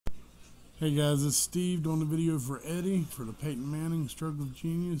Hey guys, it's Steve doing the video for Eddie for the Peyton Manning Stroke of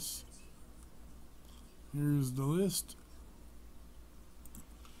Genius. Here's the list.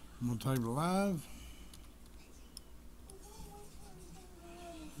 I'm going to type live.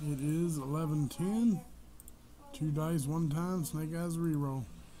 It is 11-10. 2 dice, 1 time. Snake eyes reroll.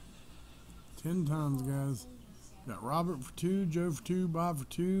 10 times, guys. Got Robert for 2, Joe for 2, Bob for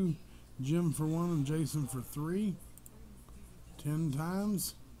 2, Jim for 1, and Jason for 3. 10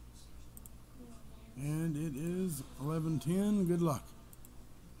 times. And it is 11-10. Good luck.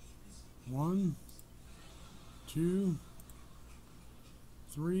 1, 2,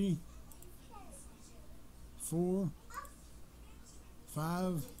 3, 4,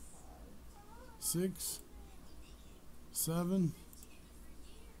 5, 6, 7,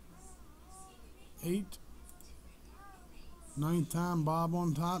 8. 9th time, Bob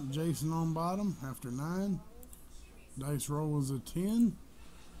on top, Jason on bottom after 9. Dice roll was a 10.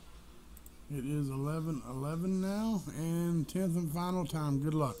 It is 11-11 now, and 10th and final time.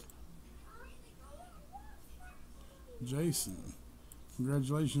 Good luck. Jason.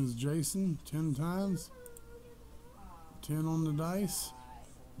 Congratulations, Jason. 10 times. 10 on the dice.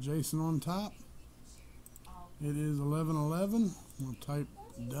 Jason on top. It is 11-11. We'll type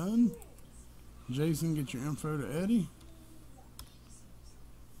done. Jason, get your info to Eddie.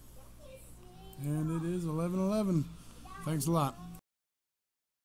 And it is 11-11. Thanks a lot.